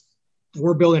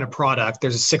 we're building a product,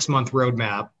 there's a 6-month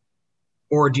roadmap,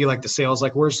 or do you like the sales?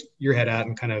 Like, where's your head at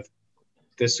in kind of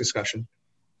this discussion?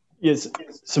 Yes.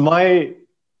 So my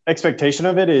expectation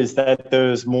of it is that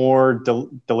those more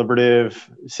deliberative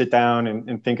sit down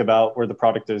and think about where the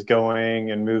product is going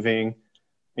and moving.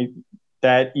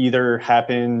 That either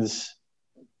happens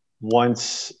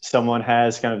once someone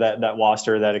has kind of that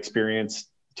roster, that experience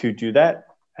to do that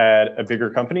at a bigger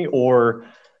company, or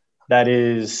that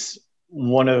is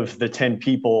one of the 10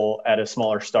 people at a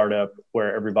smaller startup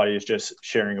where everybody is just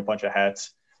sharing a bunch of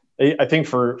hats. I think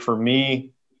for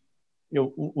me,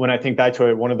 when I think back to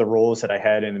it, one of the roles that I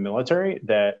had in the military,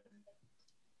 that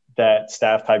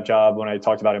staff type job, when I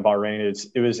talked about in Bahrain,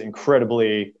 it was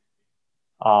incredibly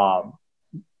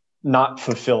not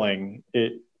fulfilling.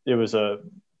 It was a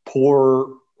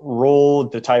poor role,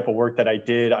 the type of work that I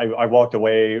did. I walked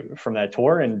away from that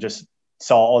tour and just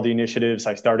saw all the initiatives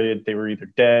I started. They were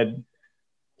either dead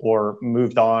or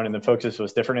moved on, and the focus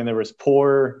was different. And there was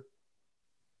poor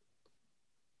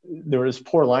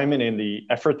alignment in the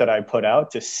effort that I put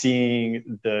out to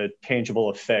seeing the tangible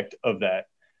effect of that.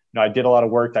 I did a lot of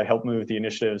work that helped move the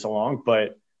initiatives along,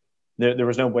 but there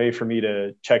was no way for me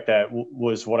to check that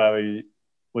was what I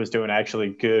was doing actually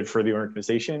good for the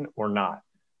organization or not.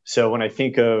 So when I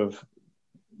think of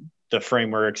the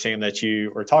framework, Sam, that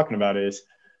you were talking about is,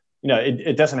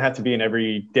 it doesn't have to be an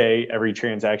every day, every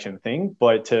transaction thing,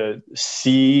 but to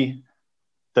see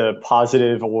the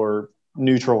positive or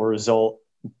neutral result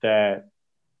that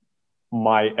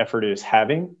my effort is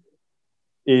having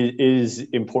is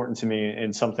important to me,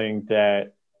 and something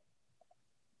that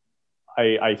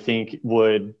I think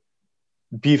would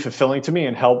be fulfilling to me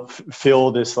and help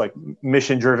fill this like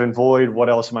mission driven void. What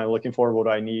else am I looking for? What do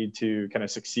I need to kind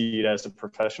of succeed as a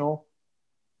professional?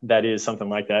 That is something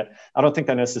like that. I don't think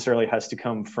that necessarily has to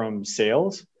come from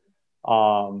sales.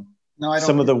 No, I don't.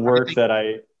 Some of the work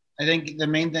I think the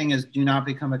main thing is do not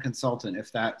become a consultant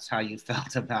if that's how you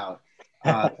felt about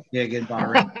gig in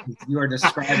Bahrain. You are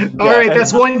describing. All right,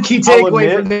 that's one key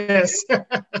takeaway from this.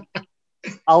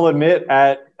 I'll admit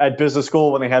at business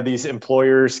school, when they have these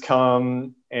employers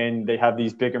come and they have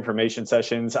these big information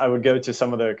sessions, I would go to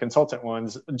some of the consultant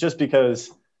ones just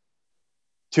because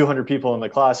 200 people in the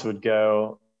class would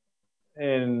go.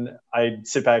 And I'd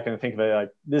sit back and think of it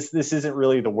like, this isn't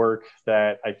really the work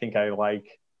that I think I like.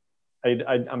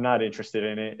 I'm not interested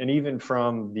in it. And even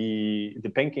from the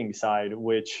banking side,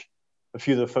 which a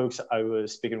few of the folks I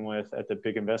was speaking with at the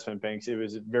big investment banks, it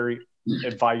was very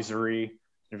advisory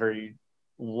and very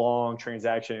long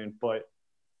transaction, but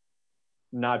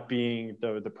not being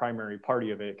the primary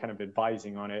party of it, kind of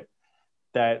advising on it,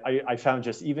 that I found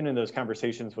just even in those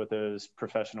conversations with those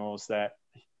professionals that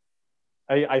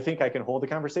I think I can hold the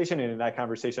conversation, and in that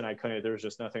conversation I couldn't. There was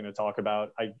just nothing to talk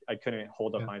about. I couldn't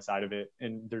hold up my side of it,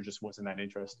 and there just wasn't that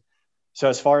interest. So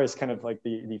as far as kind of like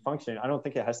the function, I don't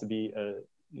think it has to be a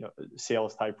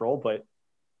sales type role, but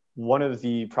one of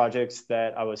the projects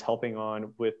that I was helping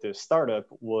on with this startup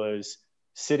was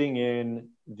sitting in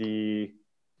the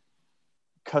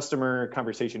customer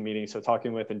conversation meeting. So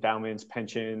talking with endowments,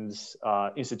 pensions,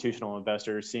 institutional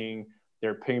investors, seeing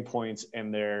their pain points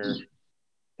and their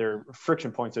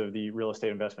friction points of the real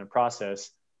estate investment process,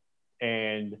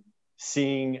 and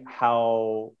seeing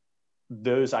how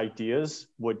those ideas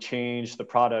would change the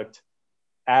product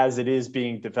as it is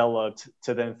being developed,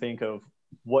 to then think of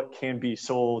what can be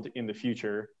sold in the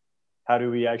future. How do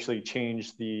we actually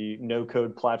change the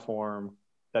no-code platform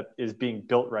that is being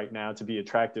built right now to be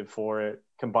attractive for it,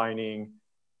 combining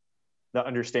the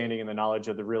understanding and the knowledge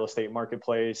of the real estate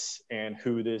marketplace and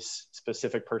who this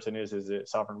specific person is. Is it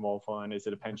sovereign wealth fund? Is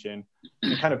it a pension?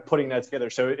 And kind of putting that together.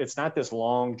 So it's not this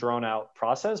long drawn out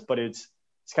process, but it's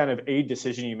kind of a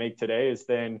decision you make today is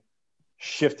then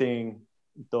shifting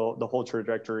the whole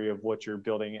trajectory of what you're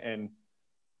building. And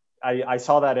I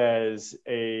saw that as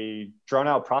a drawn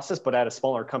out process, but at a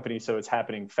smaller company. So it's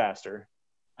happening faster.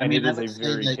 And it is a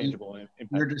very tangible impact.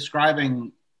 You're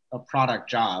describing a product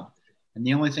job. And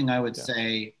the only thing I would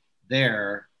say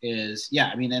there is,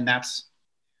 and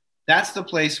that's the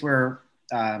place where,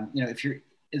 if you're,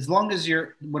 as long as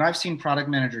when I've seen product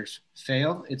managers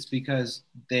fail, it's because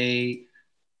they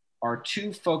are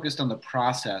too focused on the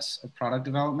process of product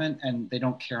development and they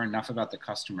don't care enough about the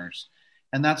customers.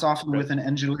 And that's often with an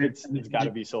engineer. It's got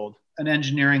to be sold. An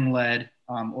engineering-led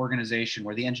organization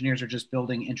where the engineers are just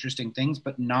building interesting things,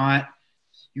 but not,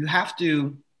 you have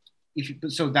to,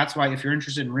 so that's why if you're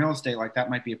interested in real estate, like that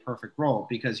might be a perfect role,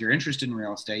 because you're interested in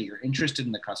real estate, you're interested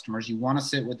in the customers, you want to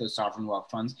sit with those sovereign wealth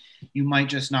funds. You might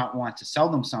just not want to sell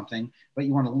them something, but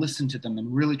you want to listen to them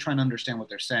and really try and understand what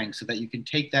they're saying so that you can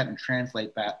take that and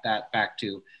translate that back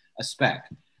to a spec.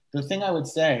 The thing I would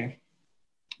say,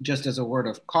 just as a word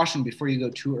of caution before you go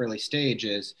too early stage,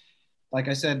 is, like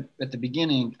I said at the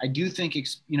beginning, I do think,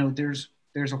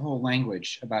 there's a whole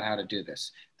language about how to do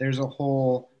this. There's a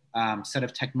whole set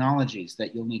of technologies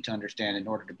that you'll need to understand in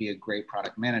order to be a great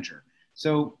product manager.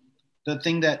 So the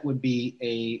thing that would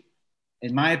be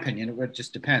in my opinion, it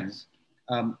just depends,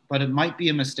 but it might be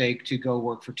a mistake to go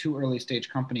work for too early stage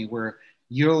company where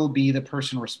you'll be the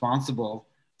person responsible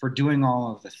for doing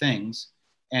all of the things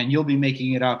and you'll be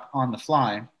making it up on the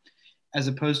fly, as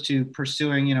opposed to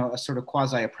pursuing, a sort of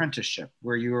quasi apprenticeship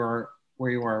where you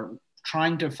are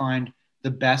trying to find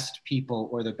the best people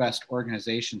or the best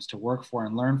organizations to work for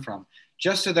and learn from,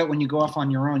 just so that when you go off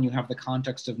on your own, you have the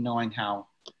context of knowing how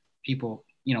people,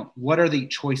 what are the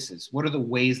choices? What are the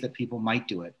ways that people might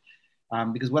do it?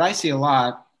 Because what I see a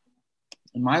lot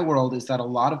in my world is that a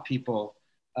lot of people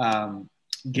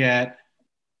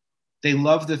they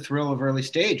love the thrill of early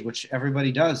stage, which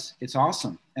everybody does. It's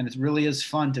awesome. And it really is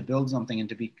fun to build something and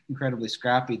to be incredibly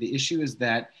scrappy. The issue is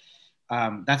that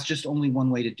that's just only one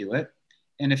way to do it.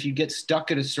 And if you get stuck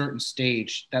at a certain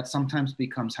stage, that sometimes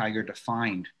becomes how you're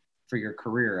defined for your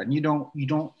career. And you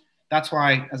don't, that's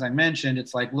why, as I mentioned,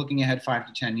 it's like looking ahead 5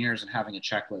 to 10 years and having a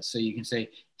checklist. So you can say,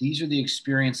 these are the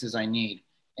experiences I need,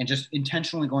 and just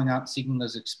intentionally going out and seeking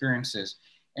those experiences.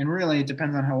 And really, it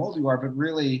depends on how old you are, but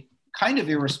really kind of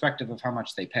irrespective of how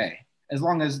much they pay, as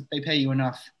long as they pay you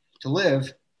enough to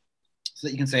live so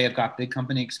that you can say, I've got big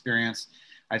company experience.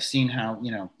 I've seen how,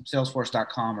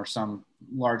 Salesforce.com or some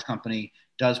large company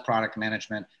does product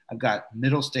management. I've got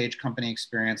middle stage company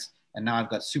experience, and now I've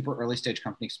got super early stage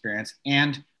company experience.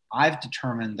 And I've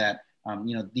determined that,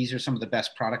 these are some of the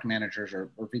best product managers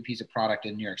or VPs of product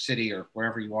in New York City or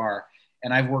wherever you are.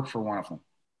 And I've worked for one of them.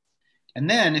 And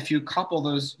then if you couple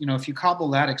those, if you couple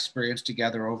that experience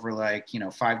together over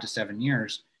 5 to 7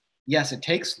 years, yes,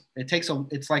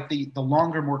 it's like the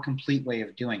longer, more complete way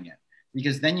of doing it,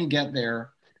 because then you get there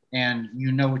and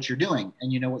you know what you're doing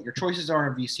and you know what your choices are.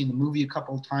 Have you seen the movie a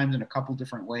couple of times in a couple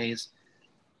different ways?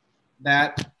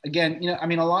 That again,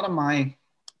 a lot of my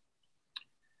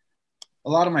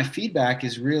feedback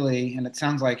is really, and it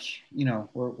sounds like,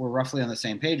 we're roughly on the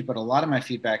same page, but a lot of my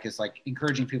feedback is like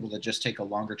encouraging people to just take a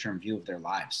longer term view of their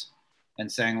lives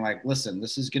and saying like, listen,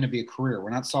 this is going to be a career. We're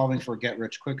not solving for a get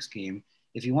rich quick scheme.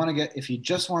 If you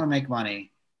just want to make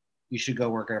money, you should go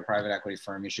work at a private equity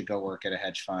firm. You should go work at a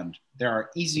hedge fund. There are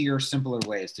easier, simpler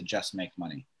ways to just make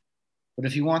money. But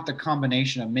if you want the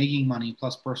combination of making money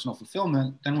plus personal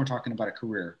fulfillment, then we're talking about a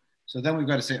career. So then we've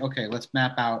got to say, okay, let's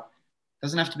map out.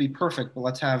 Doesn't have to be perfect, but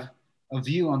let's have a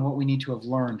view on what we need to have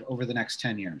learned over the next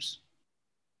 10 years.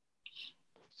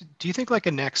 Do you think like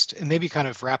a next, and maybe kind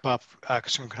of wrap up,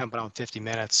 because we're coming on 50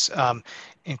 minutes,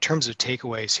 in terms of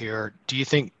takeaways here, do you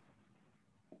think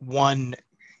one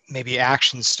maybe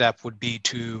action step would be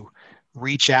to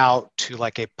reach out to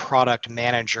like a product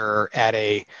manager at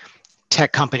a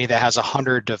tech company that has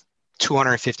 100 to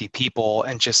 250 people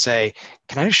and just say,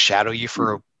 can I just shadow you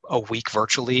for a week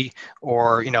virtually,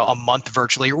 or, a month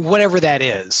virtually, or whatever that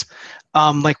is?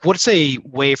 Like, what's a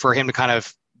way for him to kind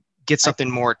of get something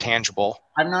more tangible?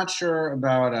 I'm not sure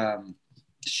about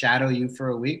shadow you for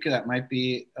a week. That might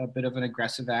be a bit of an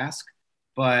aggressive ask,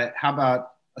 but how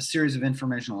about a series of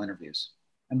informational interviews?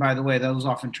 And by the way, those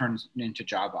often turn into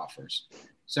job offers.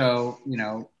 So,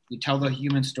 you tell the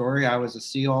human story. I was a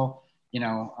SEAL,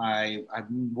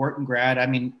 I'm Wharton grad. I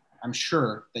mean, I'm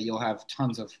sure that you'll have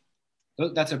tons of,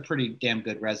 that's a pretty damn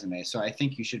good resume. So I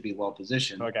think you should be well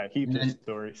positioned. Okay, heaps of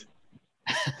stories.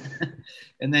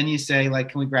 And then you say, like,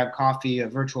 can we grab coffee, a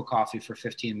virtual coffee for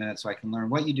 15 minutes so I can learn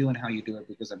what you do and how you do it,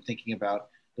 because I'm thinking about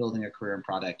building a career in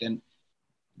product. And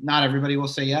not everybody will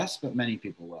say yes, but many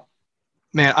people will.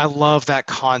 Man, I love that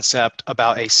concept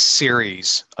about a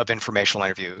series of informational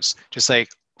interviews, just like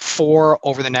 4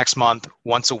 over the next month,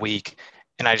 once a week.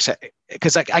 And I just,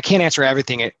 because I can't ask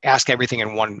everything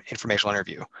in one informational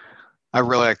interview. I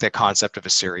really like the concept of a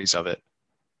series of it.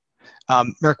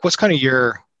 Merrick, what's kind of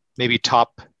your maybe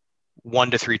top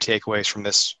 1 to 3 takeaways from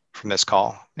this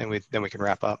call, and then we can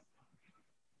wrap up.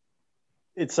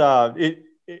 It's it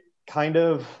kind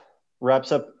of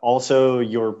wraps up also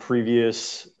your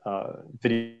previous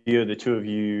video the two of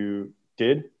you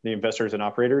did, the investors and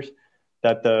operators,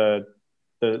 that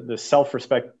the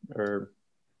self-respect or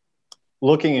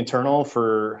looking internal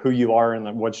for who you are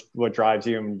and what drives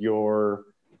you and your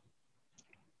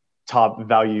top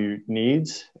value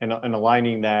needs, and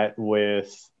aligning that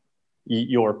with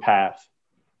your path,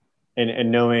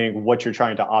 and knowing what you're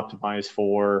trying to optimize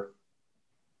for,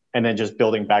 and then just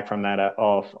building back from that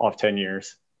off 10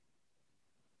 years.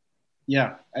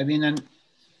 Yeah. I mean, and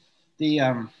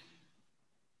the,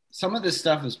 some of this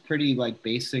stuff is pretty like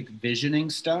basic visioning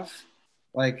stuff.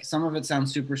 Like some of it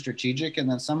sounds super strategic, and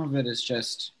then some of it is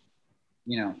just,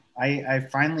 I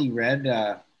finally read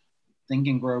Think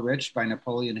and Grow Rich by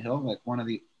Napoleon Hill, like one of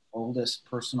the oldest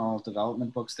personal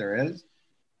development books there is.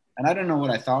 And I don't know what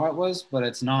I thought it was, but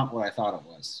it's not what I thought it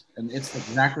was. And it's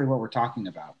exactly what we're talking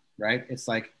about, right? It's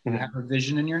like you have a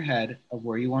vision in your head of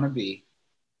where you want to be.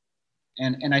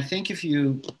 And I think if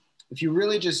you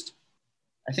really just,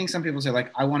 I think some people say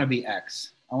like, I want to be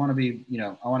X. I want to be,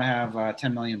 I want to have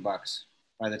 10 million bucks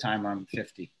by the time I'm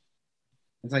 50.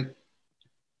 It's like,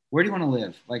 where do you want to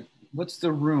live? Like, what's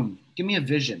the room? Give me a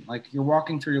vision. Like you're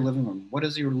walking through your living room. What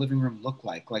does your living room look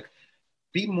like? Like,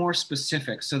 be more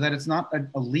specific so that it's not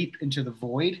a leap into the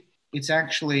void. It's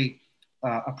actually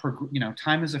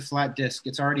time is a flat disk.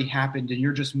 It's already happened and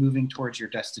you're just moving towards your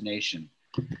destination.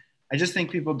 I just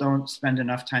think people don't spend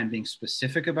enough time being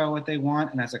specific about what they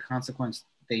want. And as a consequence,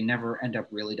 they never end up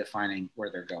really defining where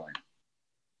they're going.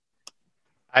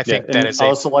 I think that is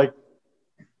also like,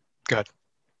 good.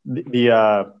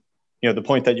 The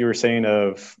point that you were saying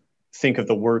of think of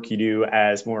the work you do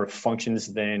as more functions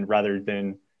rather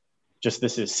than just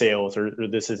this is sales or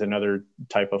this is another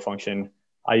type of function.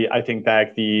 I think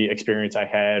back the experience I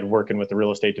had working with a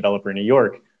real estate developer in New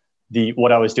York,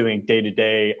 what I was doing day to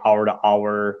day, hour to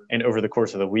hour, and over the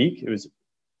course of the week, it was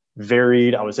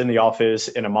varied. I was in the office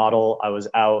in a model. I was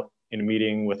out in a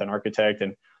meeting with an architect,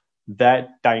 and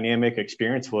that dynamic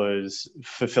experience was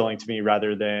fulfilling to me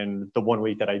rather than the 1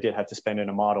 week that I did have to spend in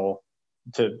a model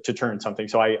to turn something.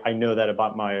 So I know that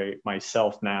about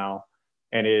myself now.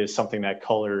 And it is something that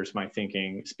colors my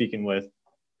thinking, speaking with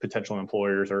potential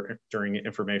employers or during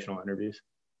informational interviews.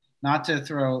 Not to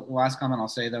throw the last comment I'll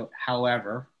say though,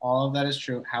 however, all of that is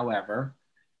true. However,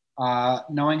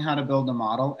 knowing how to build a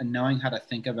model and knowing how to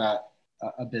think about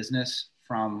a business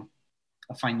from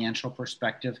a financial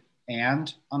perspective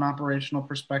and an operational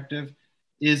perspective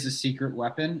is a secret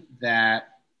weapon that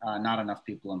not enough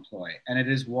people employ. And it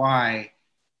is why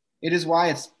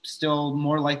it's still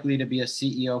more likely to be a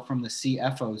CEO from the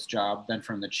CFO's job than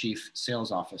from the chief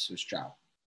sales officer's job.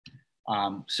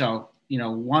 So,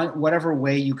 whatever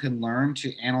way you can learn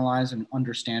to analyze and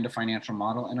understand a financial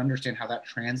model and understand how that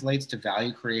translates to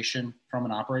value creation from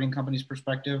an operating company's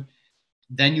perspective,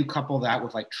 then you couple that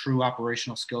with like true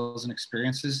operational skills and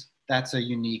experiences. That's a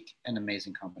unique and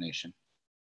amazing combination.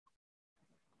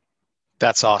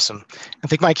 That's awesome. I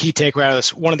think my key takeaway out of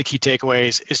this, one of the key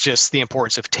takeaways is just the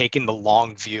importance of taking the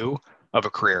long view of a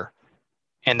career,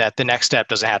 and that the next step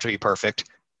doesn't have to be perfect. It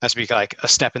has to be like a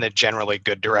step in the generally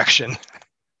good direction.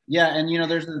 Yeah, and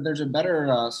there's a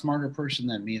better, smarter person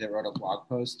than me that wrote a blog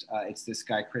post. It's this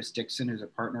guy Chris Dixon, who's a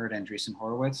partner at Andreessen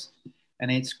Horowitz,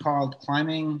 and it's called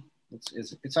climbing.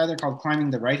 It's either called climbing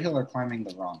the right hill or climbing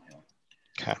the wrong hill.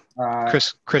 Okay.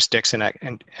 Chris Dixon at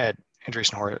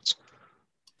Andreessen Horowitz.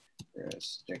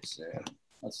 Chris Dixon.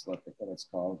 Let's look at what it's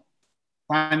called.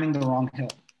 Climbing the Wrong Hill.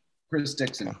 Chris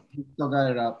Dixon. Okay. He's still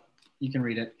got it up. You can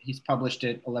read it. He's published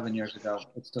it 11 years ago.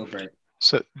 It's still great.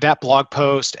 So that blog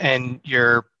post and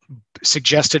your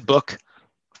suggested book,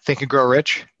 Think and Grow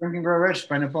Rich? Think and Grow Rich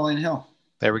by Napoleon Hill.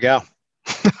 There we go.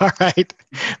 All right.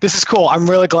 This is cool. I'm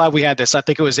really glad we had this. I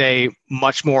think it was a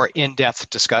much more in-depth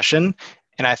discussion.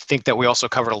 And I think that we also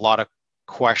covered a lot of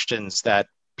questions that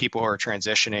people who are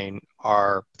transitioning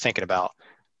are thinking about.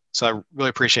 So I really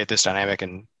appreciate this dynamic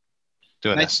and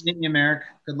doing this. Nice to meet you, Merrick.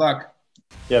 Good luck.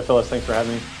 Yeah, Phyllis, thanks for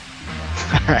having me.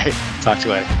 All right. Talk to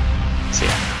you later. See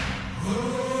ya.